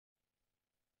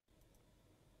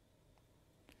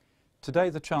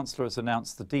Today the Chancellor has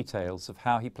announced the details of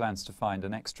how he plans to find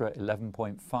an extra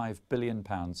 £11.5 billion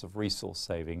of resource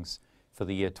savings for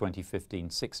the year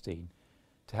 2015-16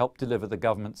 to help deliver the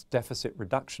government's deficit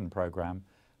reduction programme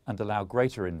and allow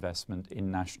greater investment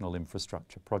in national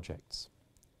infrastructure projects.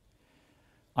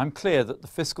 I'm clear that the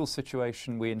fiscal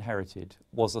situation we inherited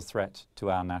was a threat to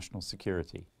our national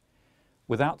security.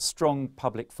 Without strong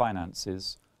public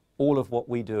finances, all of what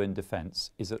we do in defence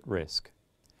is at risk.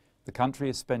 The country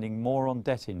is spending more on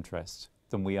debt interest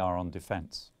than we are on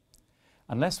defence.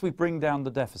 Unless we bring down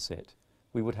the deficit,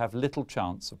 we would have little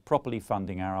chance of properly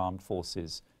funding our armed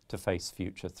forces to face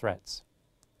future threats.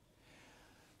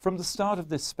 From the start of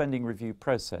this spending review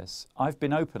process, I've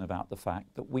been open about the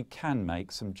fact that we can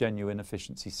make some genuine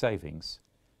efficiency savings,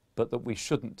 but that we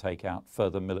shouldn't take out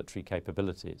further military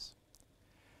capabilities.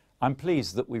 I'm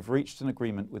pleased that we've reached an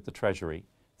agreement with the Treasury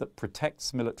that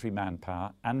protects military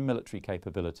manpower and military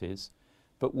capabilities,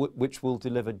 but which will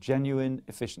deliver genuine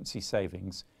efficiency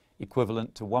savings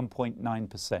equivalent to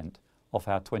 1.9% of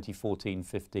our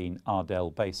 2014-15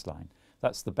 Ardell baseline.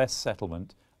 That's the best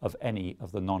settlement of any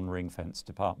of the non-ring-fenced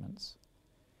departments.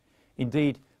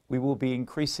 Indeed, we will be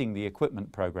increasing the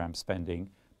equipment programme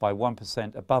spending by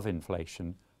 1% above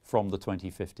inflation from the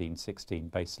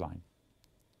 2015-16 baseline.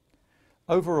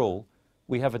 Overall,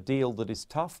 we have a deal that is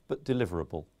tough but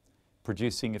deliverable,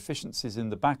 producing efficiencies in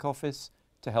the back office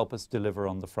to help us deliver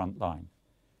on the front line.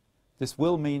 This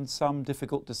will mean some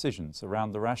difficult decisions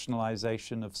around the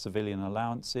rationalisation of civilian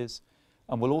allowances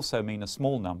and will also mean a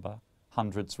small number,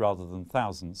 hundreds rather than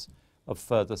thousands, of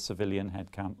further civilian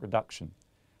headcount reduction,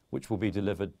 which will be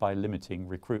delivered by limiting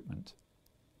recruitment.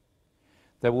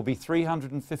 There will be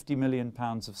 £350 million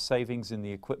of savings in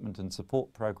the equipment and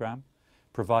support programme,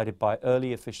 provided by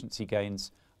early efficiency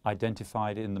gains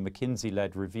identified in the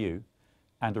McKinsey-led review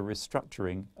and a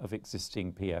restructuring of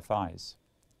existing PFIs.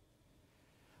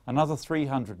 Another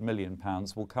 £300 million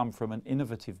will come from an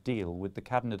innovative deal with the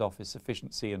Cabinet Office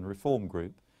Efficiency and Reform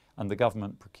Group and the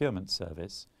Government Procurement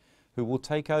Service, who will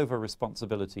take over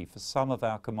responsibility for some of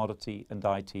our commodity and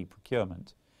IT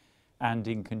procurement and,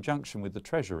 in conjunction with the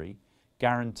Treasury,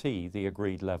 guarantee the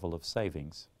agreed level of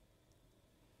savings.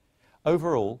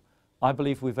 Overall, I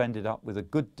believe we've ended up with a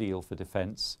good deal for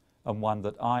defence and one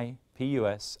that I,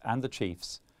 PUS and the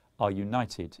Chiefs are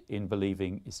united in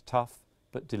believing is tough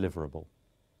but deliverable.